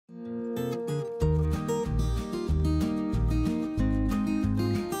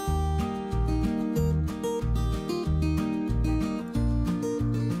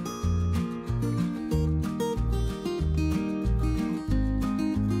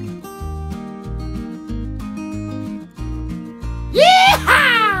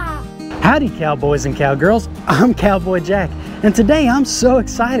Howdy cowboys and cowgirls, I'm Cowboy Jack, and today I'm so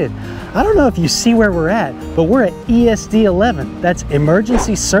excited. I don't know if you see where we're at, but we're at ESD 11. That's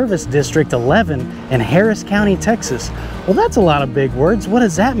Emergency Service District 11 in Harris County, Texas. Well, that's a lot of big words. What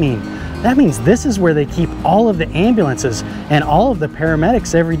does that mean? That means this is where they keep all of the ambulances, and all of the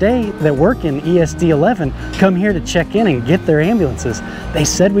paramedics every day that work in ESD 11 come here to check in and get their ambulances. They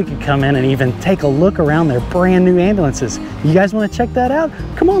said we could come in and even take a look around their brand new ambulances. You guys want to check that out?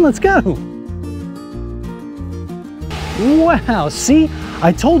 Come on, let's go. Wow, see,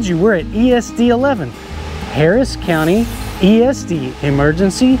 I told you we're at ESD 11, Harris County ESD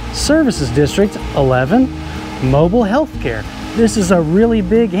Emergency Services District 11, Mobile Healthcare. This is a really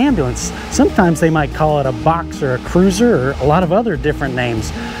big ambulance. Sometimes they might call it a box or a cruiser or a lot of other different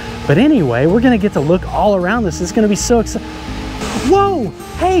names. But anyway, we're gonna get to look all around this. It's gonna be so exciting. Whoa,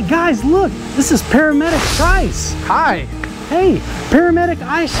 hey guys, look, this is Paramedic Price. Hi. Hey, Paramedic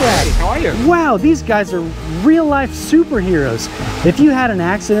IShaq. Hey, how are you? Wow, these guys are real life superheroes. If you had an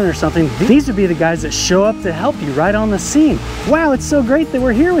accident or something, these would be the guys that show up to help you right on the scene. Wow, it's so great that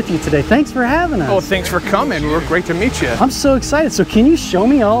we're here with you today. Thanks for having us. Oh, thanks for coming. We're great to meet you. I'm so excited. So can you show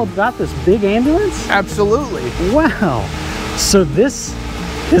me all about this big ambulance? Absolutely. Wow. So this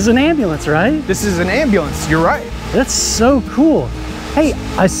is an ambulance, right? This is an ambulance. You're right. That's so cool. Hey,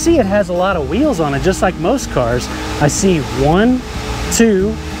 I see it has a lot of wheels on it, just like most cars. I see 1,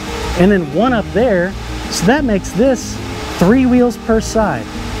 2, and then 1 up there. So that makes this 3 wheels per side.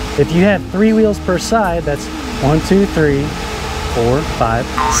 If you have 3 wheels per side, that's 1, 2, 3, 4, 5,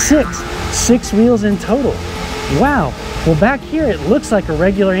 6. 6 wheels in total. Wow. Well, back here it looks like a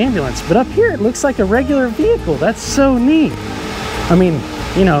regular ambulance, but up here it looks like a regular vehicle. That's so neat. I mean,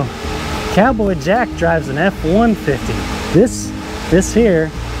 you know, Cowboy Jack drives an F-150. This here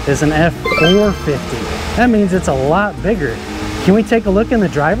is an F-450. That means it's a lot bigger. Can we take a look in the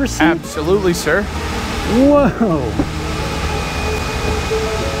driver's seat? Absolutely, sir. Whoa.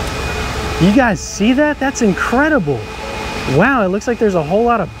 You guys see that? That's incredible. Wow, it looks like there's a whole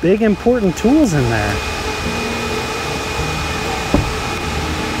lot of big important tools in there.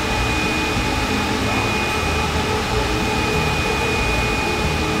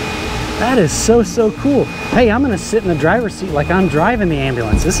 That is so, so cool. Hey, I'm gonna sit in the driver's seat like I'm driving the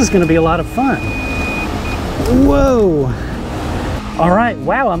ambulance. This is gonna be a lot of fun. Whoa. All right,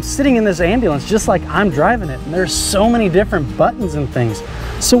 wow, I'm sitting in this ambulance just like I'm driving it. And there's so many different buttons and things.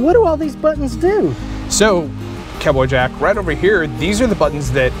 So what do all these buttons do? So, Cowboy Jack, right over here, these are the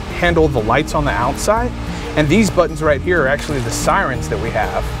buttons that handle the lights on the outside. And these buttons right here are actually the sirens that we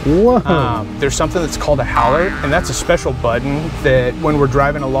have. Whoa. There's something that's called a howler, and that's a special button that when we're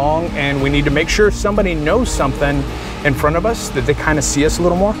driving along and we need to make sure somebody knows something in front of us, that they kind of see us a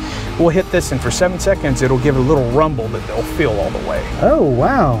little more, we'll hit this, and for 7 seconds, it'll give a little rumble that they'll feel all the way. Oh,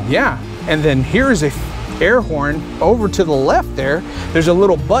 wow. Yeah, and then here's a air horn. Over to the left there's a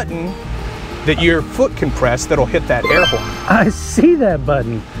little button that your foot can press that'll hit that air horn. I see that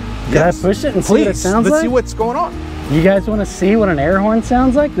button. Can I push it and see what it sounds like? Let's see what's going on. You guys want to see what an air horn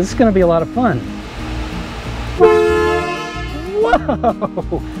sounds like? This is going to be a lot of fun.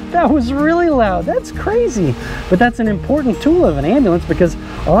 Whoa! That was really loud. That's crazy. But that's an important tool of an ambulance, because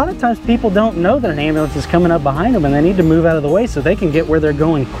a lot of times people don't know that an ambulance is coming up behind them and they need to move out of the way so they can get where they're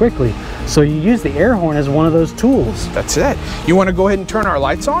going quickly. So you use the air horn as one of those tools. That's it. You want to go ahead and turn our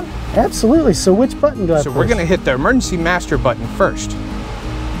lights on? Absolutely. So which button do I push? So we're going to hit the emergency master button first.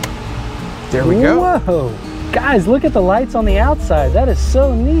 There we go. Whoa! Guys, look at the lights on the outside. That is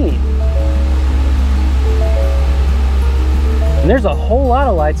so neat. And there's a whole lot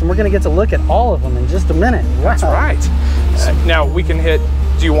of lights, and we're going to get to look at all of them in just a minute. Wow. That's right. Now we can hit,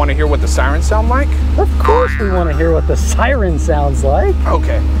 do you want to hear what the sirens sound like? Of course we want to hear what the siren sounds like.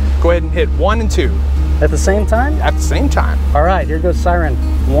 Okay. Go ahead and hit 1 and 2. At the same time? At the same time. All right, here goes siren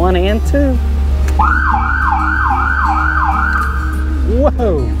 1 and 2. Whoa.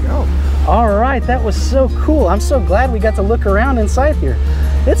 There you go. All right, that was so cool. I'm so glad we got to look around inside here.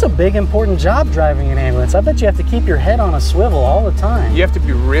 It's a big, important job driving an ambulance. I bet you have to keep your head on a swivel all the time. You have to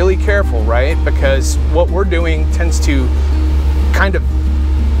be really careful, right? Because what we're doing tends to kind of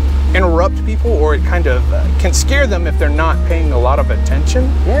interrupt people, or it kind of can scare them if they're not paying a lot of attention.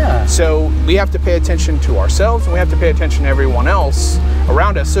 Yeah. So we have to pay attention to ourselves, and we have to pay attention to everyone else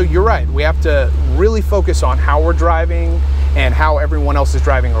around us. So you're right, we have to really focus on how we're driving and how everyone else is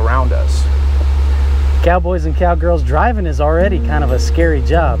driving around us. Cowboys and cowgirls, driving is already kind of a scary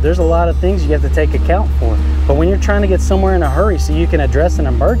job. There's a lot of things you have to take account for. But when you're trying to get somewhere in a hurry so you can address an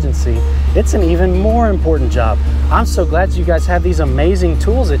emergency, it's an even more important job. I'm so glad you guys have these amazing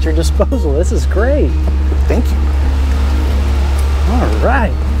tools at your disposal. This is great. Thank you. All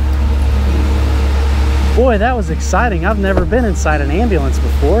right. Boy, that was exciting. I've never been inside an ambulance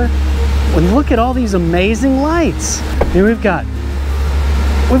before. And look at all these amazing lights. And we've got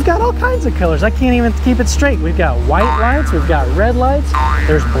all kinds of colors. I can't even keep it straight. We've got white lights, we've got red lights,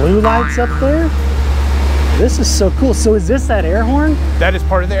 there's blue lights up there. This is so cool. So is this that air horn? That is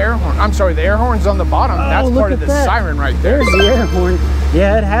part of the air horn. I'm sorry, the air horn's on the bottom. Oh, that's part of the siren right there. There's the air horn.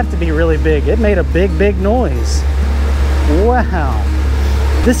 Yeah, it'd have to be really big. It made a big, big noise. Wow.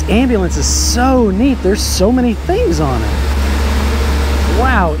 This ambulance is so neat. There's so many things on it.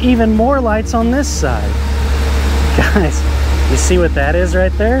 Wow, even more lights on this side. Guys, you see what that is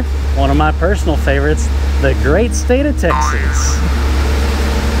right there? One of my personal favorites, the great state of Texas.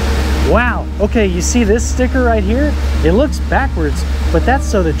 Wow, okay, you see this sticker right here? It looks backwards, but that's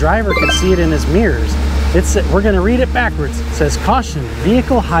so the driver can see it in his mirrors. We're gonna read it backwards. It says, caution,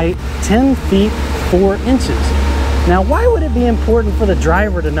 vehicle height 10 feet 4 inches. Now, why would it be important for the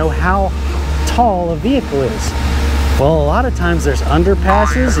driver to know how tall a vehicle is? Well, a lot of times there's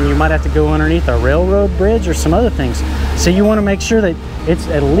underpasses and you might have to go underneath a railroad bridge or some other things. So you want to make sure that it's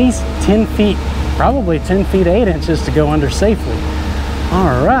at least 10 feet, probably 10 feet 8 inches to go under safely.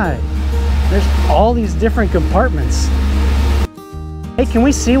 All right, there's all these different compartments. Hey, can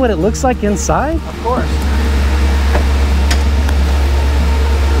we see what it looks like inside? Of course.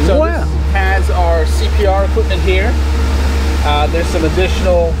 So wow. This has our CPR equipment here. There's some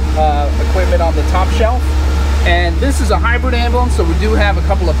additional equipment on the top shelf. And this is a hybrid ambulance, so we do have a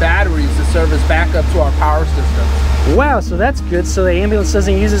couple of batteries to serve as backup to our power systems. Wow, so that's good. So the ambulance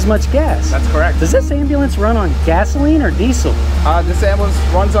doesn't use as much gas. That's correct. Does this ambulance run on gasoline or diesel? This ambulance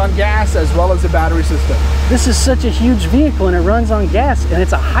runs on gas as well as a battery system. This is such a huge vehicle and it runs on gas and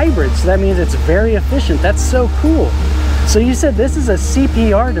it's a hybrid, so that means it's very efficient. That's so cool. So you said this is a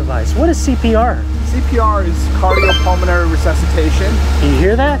CPR device. What is CPR? CPR is cardiopulmonary resuscitation. Can you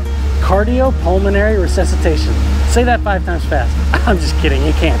hear that? Cardiopulmonary resuscitation. Say that 5 times fast. I'm just kidding,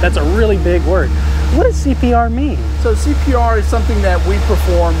 you can't. That's a really big word. What does CPR mean? So CPR is something that we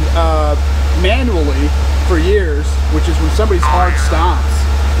performed manually for years, which is when somebody's heart stops,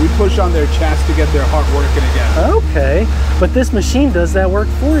 we push on their chest to get their heart working again. Okay, but this machine does that work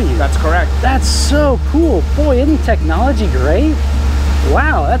for you. That's correct. That's so cool. Boy, isn't technology great?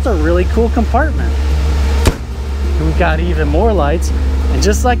 Wow, that's a really cool compartment. And we've got even more lights. And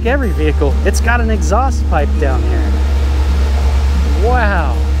just like every vehicle, it's got an exhaust pipe down here.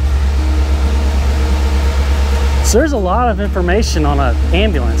 Wow. So there's a lot of information on an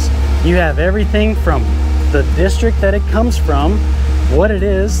ambulance. You have everything from the district that it comes from, what it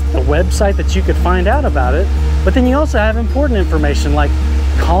is, the website that you could find out about it, but then you also have important information like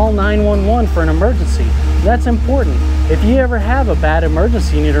call 911 for an emergency. That's important. If you ever have a bad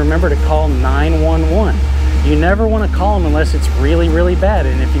emergency, you need to remember to call 911. You never want to call them unless it's really, really bad.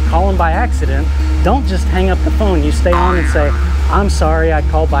 And if you call them by accident, don't just hang up the phone. You stay on and say, I'm sorry, I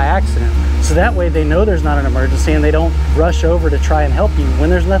called by accident. So that way they know there's not an emergency and they don't rush over to try and help you when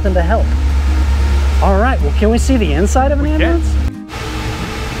there's nothing to help. All right, well, can we see the inside of an ambulance?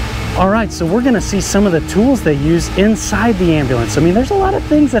 All right, so we're gonna see some of the tools they use inside the ambulance. I mean, there's a lot of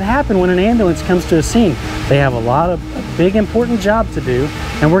things that happen when an ambulance comes to a scene. They have a big, important job to do,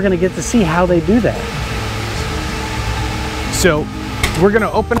 and we're gonna get to see how they do that. So we're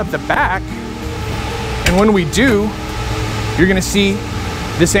gonna open up the back, and when we do, you're gonna see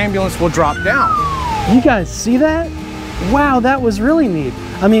this ambulance will drop down. You guys see that? Wow, that was really neat.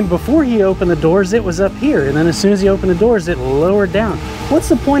 I mean, before he opened the doors, it was up here, and then as soon as he opened the doors, it lowered down. What's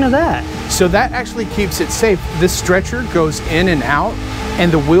the point of that? So that actually keeps it safe. This stretcher goes in and out,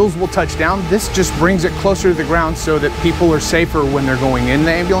 and the wheels will touch down. This just brings it closer to the ground so that people are safer when they're going in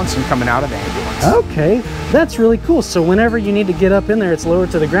the ambulance and coming out of the ambulance. Okay, that's really cool. So whenever you need to get up in there, it's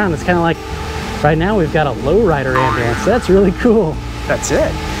lowered to the ground. It's kind of like, right now we've got a lowrider ambulance. That's really cool. That's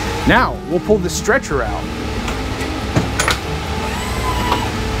it. Now, we'll pull the stretcher out.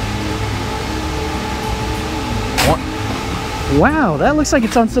 Wow, that looks like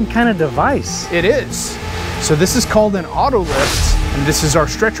it's on some kind of device. It is. So this is called an auto lift, and this is our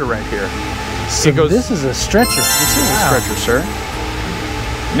stretcher right here. So this is a stretcher. This is a stretcher, sir.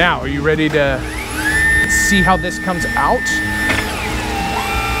 Now, are you ready to see how this comes out?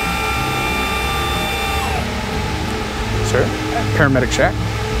 Sir, Paramedic Shack.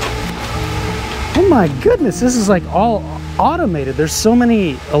 Oh my goodness, this is like all automated. There's so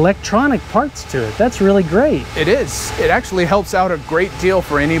many electronic parts to it. That's really great. It is. It actually helps out a great deal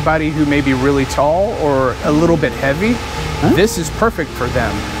for anybody who may be really tall or a little bit heavy. Huh? This is perfect for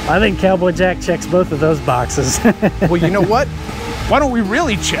them. I think Cowboy Jack checks both of those boxes. Well, you know what? Why don't we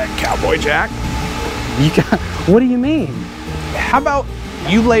really check Cowboy Jack? What do you mean? How about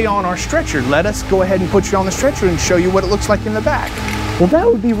you lay on our stretcher. Let us go ahead and put you on the stretcher and show you what it looks like in the back. Well, that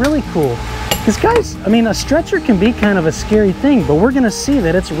would be really cool. Because guys, I mean, a stretcher can be kind of a scary thing, but we're gonna see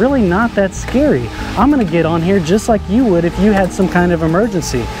that it's really not that scary. I'm gonna get on here just like you would if you had some kind of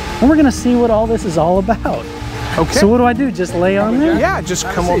emergency. And we're gonna see what all this is all about. Okay. So what do I do? Just lay on there? Yeah, just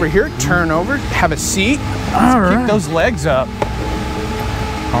come over here, turn over, have a seat. All right. Keep those legs up.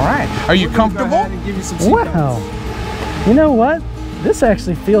 All right. Are you comfortable? Wow. You know what? This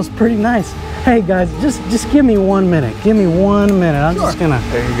actually feels pretty nice. Hey guys, just give me 1 minute. Give me 1 minute. I'm just gonna.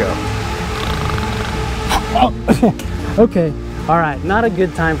 There you go. Okay. All right. Not a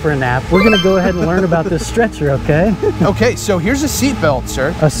good time for a nap. We're gonna go ahead and learn about this stretcher. Okay. Okay. So here's a seat belt,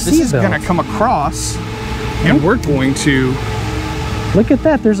 sir. This is gonna come across, and we're going to. Look at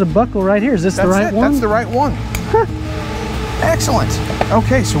that. There's a buckle right here. Is this the right one? That's the right one. Huh. Excellent.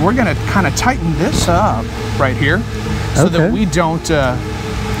 Okay, so we're gonna kind of tighten this up right here, so that we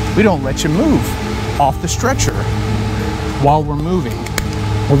don't let you move off the stretcher while we're moving.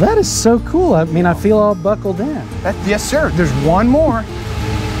 Well, that is so cool. I mean, I feel all buckled in. Yes, sir. There's one more.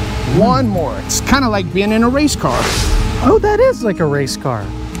 One more. It's kind of like being in a race car. Oh, that is like a race car.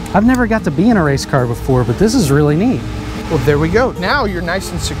 I've never got to be in a race car before, but this is really neat. Well, there we go. Now you're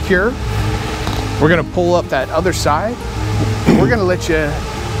nice and secure. We're gonna pull up that other side. We're gonna let you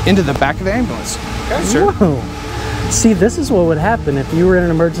into the back of the ambulance. Okay, sir. Whoa. See, this is what would happen if you were in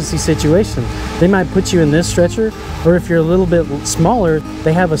an emergency situation. They might put you in this stretcher, or if you're a little bit smaller,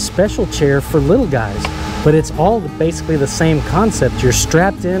 they have a special chair for little guys. But it's all basically the same concept. You're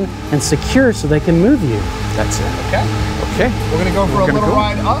strapped in and secure so they can move you. That's it. Okay. Okay. We're gonna go for a little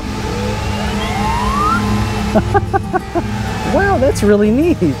ride up. Wow, that's really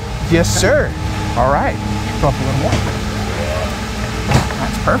neat. Yes, sir. All right. Go up a little more.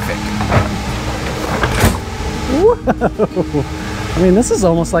 That's perfect. Whoa. I mean, this is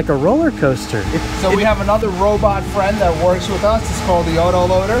almost like a roller coaster. So we have another robot friend that works with us. It's called the auto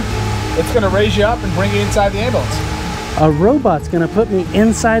loader. It's going to raise you up and bring you inside the ambulance. A robot's going to put me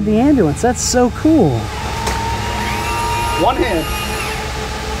inside the ambulance. That's so cool. One hand.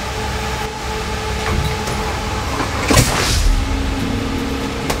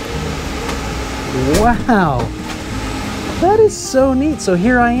 Wow. That is so neat. So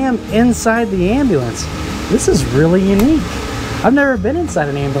here I am inside the ambulance. This is really unique. I've never been inside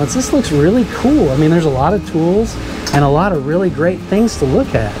an ambulance. This looks really cool. I mean, there's a lot of tools and a lot of really great things to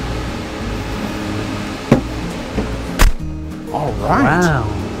look at. All right.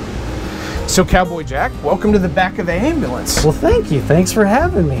 Wow. So, Cowboy Jack, welcome to the back of the ambulance. Well, thank you. Thanks for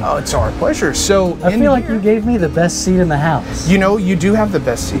having me. Oh, it's our pleasure. So, I feel like you gave me the best seat in the house. You know, you do have the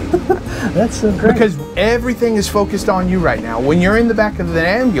best seat. That's so great. Because everything is focused on you right now. When you're in the back of the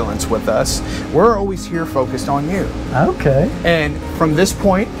ambulance with us, we're always here focused on you. Okay. And from this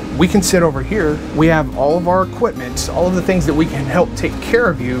point, we can sit over here. We have all of our equipment, all of the things that we can help take care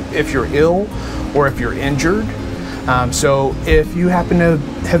of you if you're ill or if you're injured. So if you happen to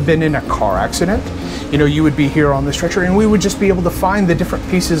have been in a car accident, you know, you would be here on the stretcher, and we would just be able to find the different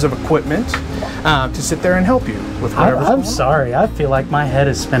pieces of equipment to sit there and help you with whatever. I'm sorry. I feel like my head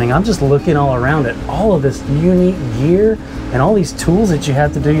is spinning. I'm just looking all around at all of this unique gear and all these tools that you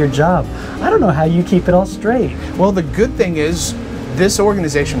have to do your job. I don't know how you keep it all straight. Well, the good thing is this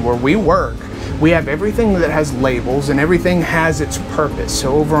organization where we work, we have everything that has labels and everything has its purpose.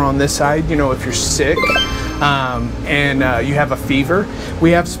 So over on this side, you know, if you're sick and you have a fever, we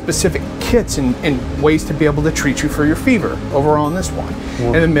have specific kits and ways to be able to treat you for your fever over on this one.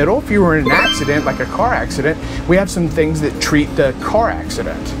 In the middle, if you were in an accident, like a car accident, we have some things that treat the car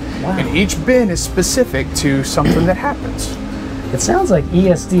accident. Wow. And each bin is specific to something that happens. It sounds like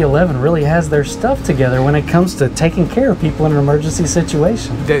ESD 11 really has their stuff together when it comes to taking care of people in an emergency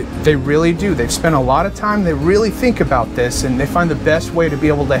situation. They really do. They've spent a lot of time, they really think about this, and they find the best way to be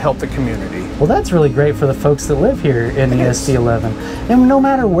able to help the community. Well, that's really great for the folks that live here in ESD 11. And no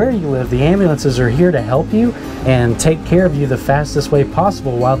matter where you live, the ambulances are here to help you and take care of you the fastest way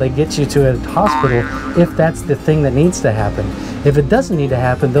possible while they get you to a hospital if that's the thing that needs to happen. If it doesn't need to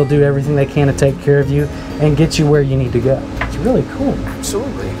happen, they'll do everything they can to take care of you and get you where you need to go. It's really cool.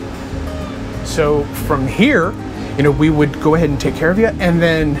 Absolutely. So from here, you know, we would go ahead and take care of you, and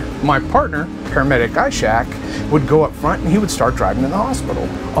then my partner, Paramedic IShaq, would go up front and he would start driving to the hospital.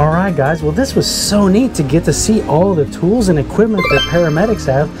 All right, guys. Well, this was so neat to get to see all the tools and equipment that paramedics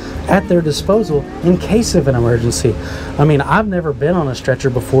have at their disposal in case of an emergency. I mean, I've never been on a stretcher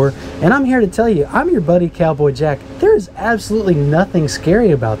before, and I'm here to tell you, I'm your buddy Cowboy Jack. There is absolutely nothing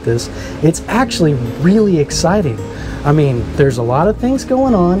scary about this. It's actually really exciting. I mean, there's a lot of things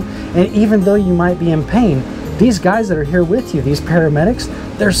going on, and even though you might be in pain, these guys that are here with you, these paramedics,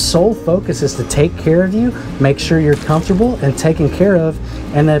 their sole focus is to take care of you, make sure you're comfortable and taken care of,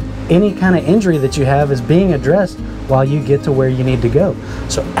 and that any kind of injury that you have is being addressed while you get to where you need to go.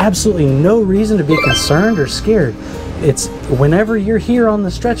 So absolutely no reason to be concerned or scared. It's whenever you're here on the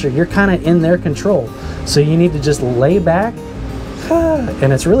stretcher, you're kind of in their control. So you need to just lay back,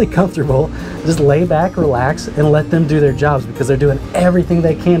 and it's really comfortable. Just lay back, relax, and let them do their jobs, because they're doing everything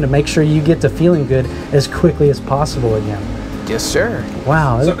they can to make sure you get to feeling good as quickly as possible again. Yes, sir.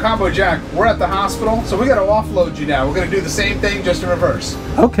 Wow. So Cowboy Jack, we're at the hospital, so we got to offload you now. We're going to do the same thing, just in reverse.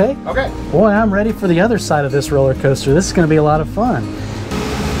 Okay. Okay. Boy, I'm ready for the other side of this roller coaster. This is going to be a lot of fun.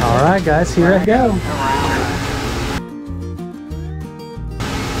 All right, guys, here I go.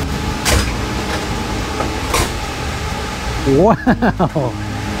 Wow.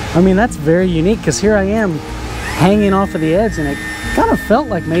 I mean, that's very unique, because here I am hanging off of the edge, and it kind of felt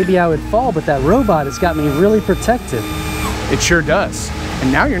like maybe I would fall, but that robot has got me really protected. It sure does.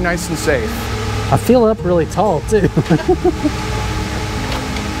 And now you're nice and safe. I feel up really tall, too.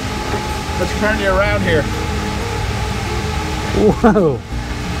 Let's turn you around here. Whoa,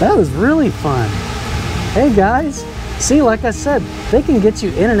 that was really fun. Hey, guys. See, like I said, they can get you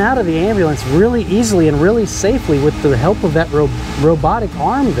in and out of the ambulance really easily and really safely with the help of that robotic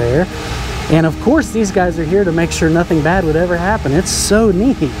arm there. And of course, these guys are here to make sure nothing bad would ever happen. It's so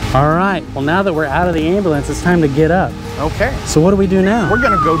neat. All right, well, now that we're out of the ambulance, it's time to get up. Okay. So what do we do now? We're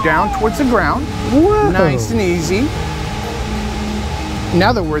gonna go down towards the ground. Whoa. Nice and easy.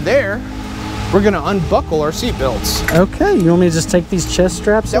 Now that we're there, we're gonna unbuckle our seat belts. Okay, you want me to just take these chest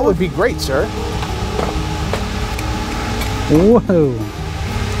straps That off? would be great, sir. Whoa.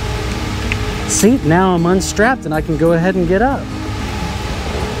 See, now I'm unstrapped and I can go ahead and get up.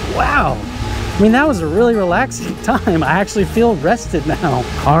 Wow. I mean, that was a really relaxing time. I actually feel rested now.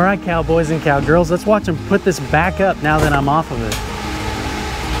 All right, cowboys and cowgirls, let's watch them put this back up now that I'm off of it.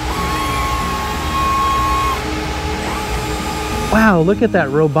 Wow, look at that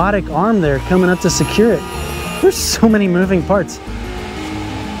robotic arm there coming up to secure it. There's so many moving parts.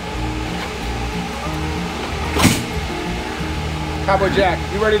 Cowboy Jack,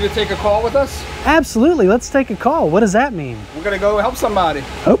 you ready to take a call with us? Absolutely, let's take a call. What does that mean? We're going to go help somebody.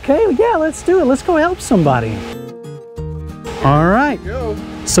 Okay, yeah, let's do it. Let's go help somebody. All right. Go.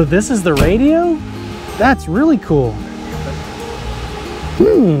 So this is the radio? That's really cool.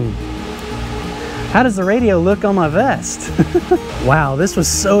 How does the radio look on my vest? Wow, this was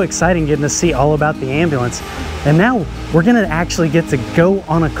so exciting getting to see all about the ambulance. And now we're gonna actually get to go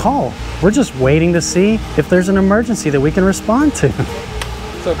on a call. We're just waiting to see if there's an emergency that we can respond to.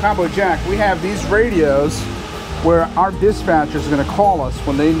 So Cowboy Jack, we have these radios where our dispatchers are going to call us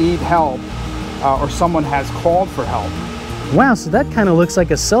when they need help or someone has called for help. Wow, so that kind of looks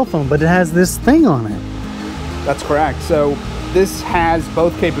like a cell phone, but it has this thing on it. That's correct. So this has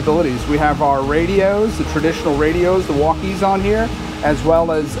both capabilities. We have our radios, the traditional radios, the walkies on here, as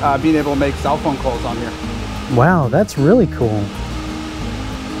well as being able to make cell phone calls on here. Wow, that's really cool.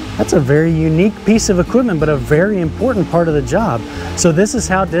 That's a very unique piece of equipment, but a very important part of the job. So this is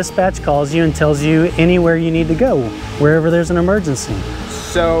how dispatch calls you and tells you anywhere you need to go, wherever there's an emergency.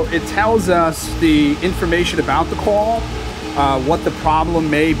 So it tells us the information about the call, what the problem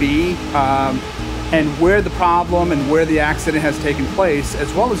may be, and where the problem and where the accident has taken place,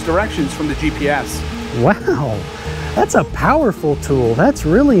 as well as directions from the GPS. Wow, that's a powerful tool. That's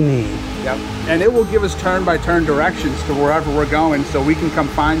really neat. Yep. And it will give us turn-by-turn directions to wherever we're going, so we can come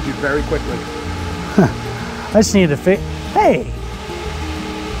find you very quickly. I just need to Hey,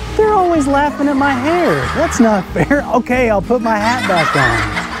 they're always laughing at my hair. That's not fair. Okay, I'll put my hat back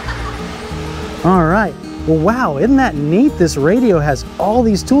on. All right. Well, wow, isn't that neat? This radio has all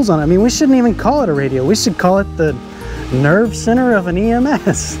these tools on it. I mean, we shouldn't even call it a radio. We should call it the nerve center of an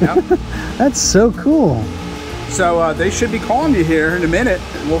EMS. Yep. That's so cool. So they should be calling you here in a minute,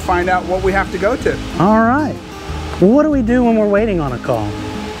 and we'll find out what we have to go to. All right. Well, what do we do when we're waiting on a call?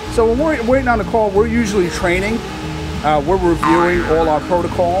 So when we're waiting on a call, we're usually training. We're reviewing all our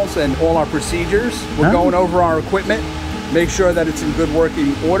protocols and all our procedures. We're going over our equipment, make sure that it's in good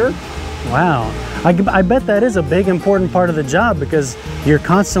working order. Wow. I bet that is a big important part of the job, because you're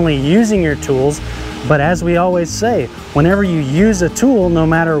constantly using your tools. But as we always say, whenever you use a tool, no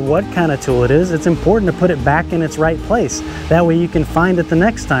matter what kind of tool it is, it's important to put it back in its right place. That way you can find it the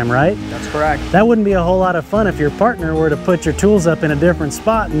next time, right? That's correct. That wouldn't be a whole lot of fun if your partner were to put your tools up in a different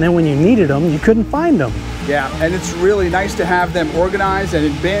spot, and then when you needed them, you couldn't find them. Yeah, and it's really nice to have them organized and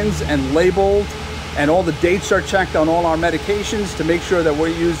in bins and labeled, and all the dates are checked on all our medications to make sure that we're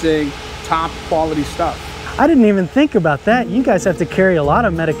using top quality stuff. I didn't even think about that. You guys have to carry a lot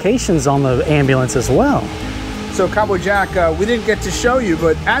of medications on the ambulance as well. So Cowboy Jack, we didn't get to show you,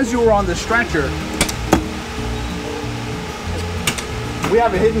 but as you were on the stretcher, we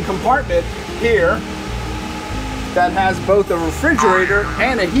have a hidden compartment here that has both a refrigerator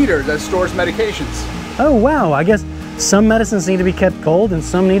and a heater that stores medications. Oh wow, I guess some medicines need to be kept cold and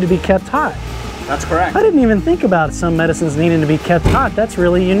some need to be kept hot. That's correct. I didn't even think about some medicines needing to be kept hot. That's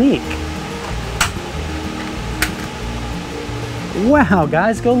really unique. Wow,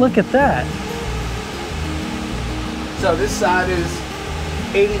 guys, go look at that. So this side is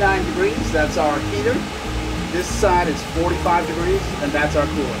 89 degrees, that's our heater. This side is 45 degrees, and that's our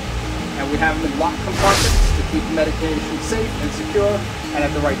cooler. And we have them in locked compartments to keep the medication safe and secure and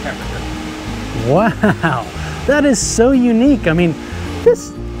at the right temperature. Wow, that is so unique. I mean,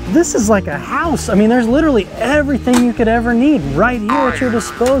 this is like a house. I mean, there's literally everything you could ever need right here at your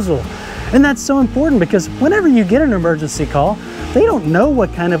disposal. And that's so important because whenever you get an emergency call, they don't know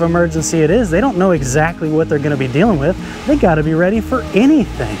what kind of emergency it is. They don't know exactly what they're going to be dealing with. They got to be ready for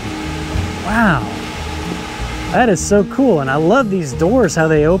anything. Wow, that is so cool. And I love these doors, how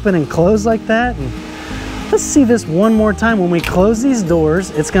they open and close like that. And let's see this one more time. When we close these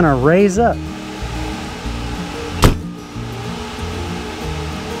doors, it's going to raise up.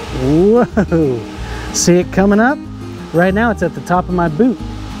 Whoa, see it coming up? Right now it's at the top of my boot.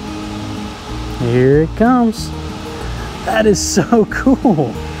 Here it comes. That is so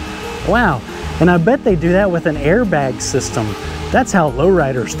cool. Wow, and I bet they do that with an airbag system. That's how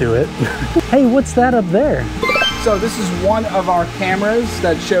lowriders do it. Hey, what's that up there? So this is one of our cameras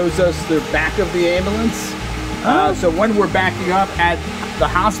that shows us the back of the ambulance. So when we're backing up at the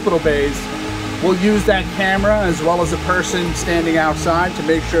hospital bays, we'll use that camera as well as a person standing outside to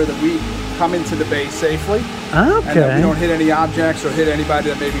make sure that we come into the bay safely. Okay. And that we don't hit any objects or hit anybody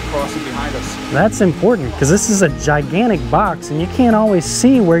that may be crossing behind us. That's important because this is a gigantic box and you can't always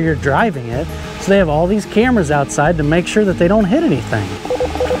see where you're driving it. So they have all these cameras outside to make sure that they don't hit anything.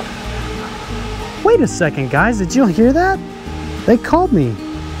 Wait a second, guys, did you hear that? They called me.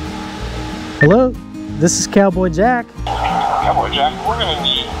 Hello, this is Cowboy Jack. Cowboy Jack, we're going to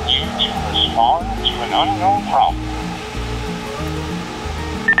need you to respond to an unknown problem.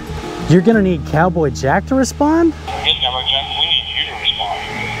 You're going to need Cowboy Jack to respond? Yes, Cowboy Jack, we need you to respond.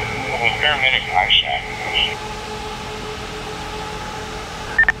 I'm a paramedic, IShaq.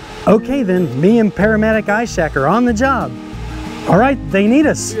 Okay then, me and Paramedic IShaq are on the job. All right, they need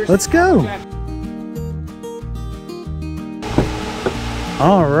us. Let's go.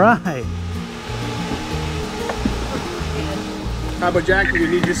 All right. Cowboy Jack, you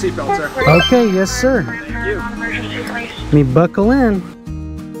need your seatbelt, sir. Okay, yes sir. Thank you. Let me buckle in.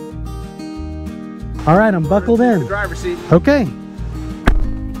 All right, I'm buckled in. The driver's seat. Okay.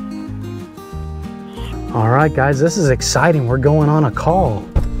 All right, guys, this is exciting. We're going on a call.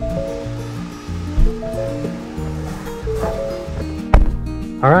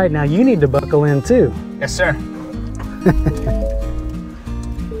 All right, now you need to buckle in too. Yes, sir.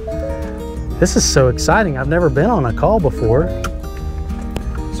 This is so exciting. I've never been on a call before.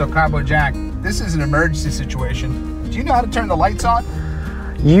 So Cowboy Jack, this is an emergency situation. Do you know how to turn the lights on?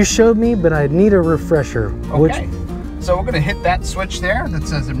 You showed me, but I need a refresher. Okay. So we're going to hit that switch there that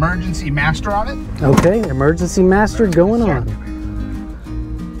says emergency master on it. Okay, emergency master going on.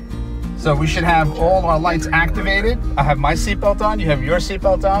 So we should have all our lights activated. I have my seatbelt on, you have your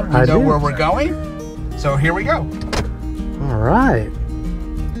seatbelt on. We know where we're going. So here we go. All right.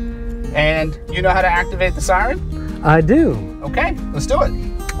 And you know how to activate the siren? I do. Okay, let's do it.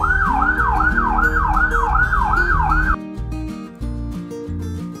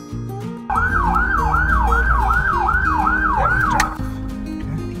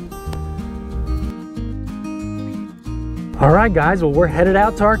 All right, guys, well, we're headed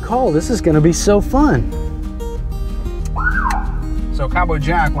out to our call. This is going to be so fun. So Cowboy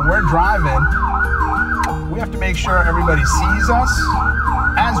Jack, when we're driving, we have to make sure everybody sees us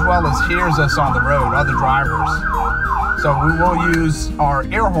as well as hears us on the road, other drivers. So we will use our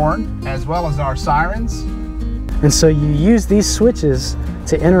air horn as well as our sirens. And so you use these switches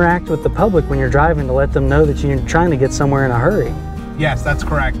to interact with the public when you're driving to let them know that you're trying to get somewhere in a hurry. Yes, that's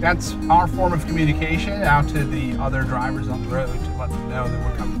correct. That's our form of communication out to the other drivers on the road to let them know that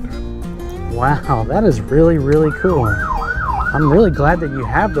we're coming through. Wow, that is really, really cool. I'm really glad that you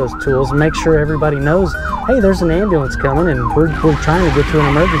have those tools and make sure everybody knows, hey, there's an ambulance coming and we're trying to get to an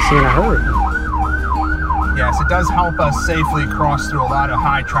emergency in a hurry. Yes, it does help us safely cross through a lot of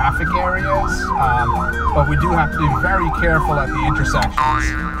high traffic areas, but we do have to be very careful at the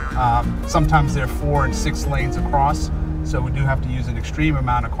intersections. Sometimes there are 4 and 6 lanes across. So we do have to use an extreme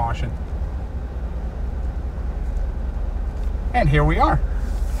amount of caution. And here we are.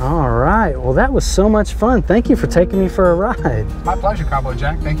 All right, well that was so much fun. Thank you for taking me for a ride. My pleasure, Cowboy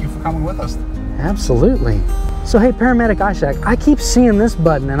Jack. Thank you for coming with us. Absolutely. So hey, Paramedic IShaq, I keep seeing this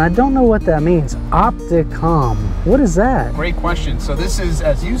button and I don't know what that means. Opticom, what is that? Great question. So this is,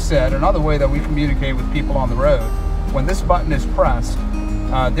 as you said, another way that we communicate with people on the road. When this button is pressed,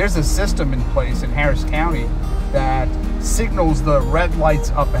 there's a system in place in Harris County that signals the red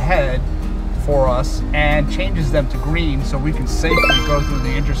lights up ahead for us and changes them to green so we can safely go through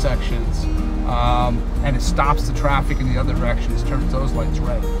the intersections. And it stops the traffic in the other directions, turns those lights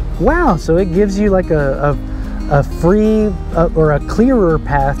red. Wow, so it gives you like a free or a clearer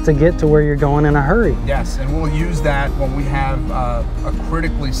path to get to where you're going in a hurry. Yes, and we'll use that when we have a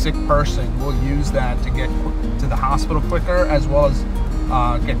critically sick person. We'll use that to get to the hospital quicker as well as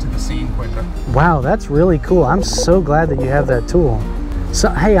get to the scene quicker. Wow, that's really cool. I'm so glad that you have that tool. So,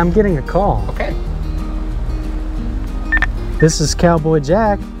 hey, I'm getting a call. Okay. This is Cowboy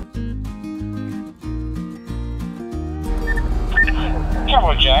Jack.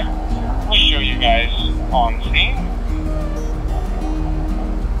 Cowboy Jack, we show you guys on scene.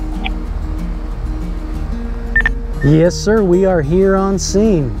 Yes, sir, we are here on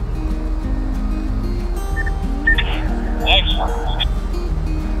scene. Excellent.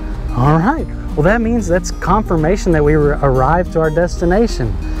 All right, well that means that's confirmation that we arrived to our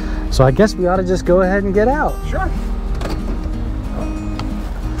destination. So I guess we ought to just go ahead and get out. Sure.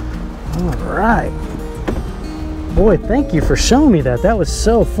 All right. Boy, thank you for showing me that. That was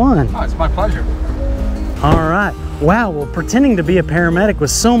so fun. Oh, it's my pleasure. All right. Wow, well, pretending to be a paramedic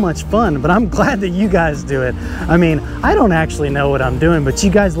was so much fun, but I'm glad that you guys do it. I mean, I don't actually know what I'm doing, but you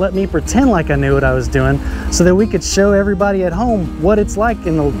guys let me pretend like I knew what I was doing so that we could show everybody at home what it's like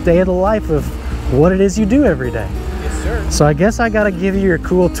in the day of the life of what it is you do every day. Yes, sir. So I guess I got to give you your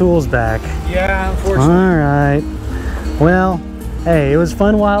cool tools back. Yeah, unfortunately. All right. Well, hey, it was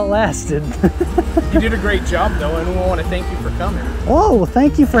fun while it lasted. You did a great job though, and we want to thank you for coming. Oh, well,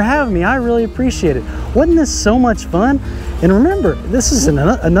 thank you for having me. I really appreciate it. Wasn't this so much fun? And remember, this is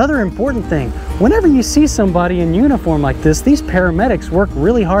another important thing. Whenever you see somebody in uniform like this, these paramedics work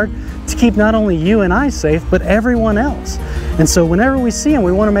really hard to keep not only you and I safe, but everyone else. And so whenever we see them,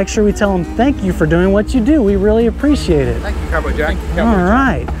 we want to make sure we tell them thank you for doing what you do. We really appreciate it. Thank you, Cowboy Jack. All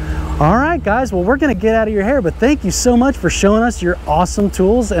right. All right, guys. Well, we're going to get out of your hair, but thank you so much for showing us your awesome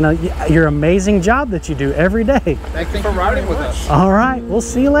tools and your amazing job that you do every day. Thank you for riding with us. All right. We'll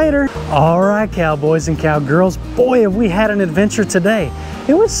see you later. All right, cowboys and cowgirls. Boy, have we had an adventure today.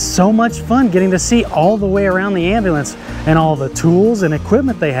 It was so much fun getting to see all the way around the ambulance and all the tools and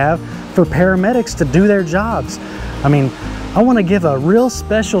equipment they have for paramedics to do their jobs. I mean, I want to give a real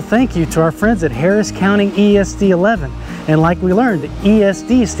special thank you to our friends at Harris County ESD 11. And like we learned,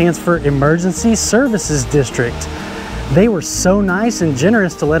 ESD stands for Emergency Services District. They were so nice and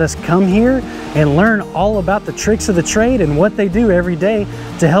generous to let us come here and learn all about the tricks of the trade and what they do every day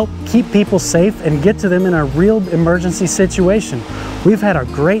to help keep people safe and get to them in a real emergency situation. We've had a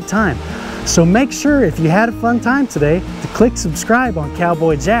great time. So make sure, if you had a fun time today, to click subscribe on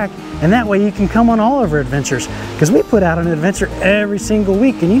Cowboy Jack, and that way you can come on all of our adventures, because we put out an adventure every single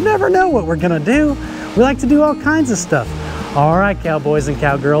week and you never know what we're gonna do. We like to do all kinds of stuff. All right, cowboys and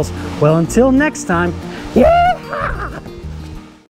cowgirls. Well, until next time, yeah!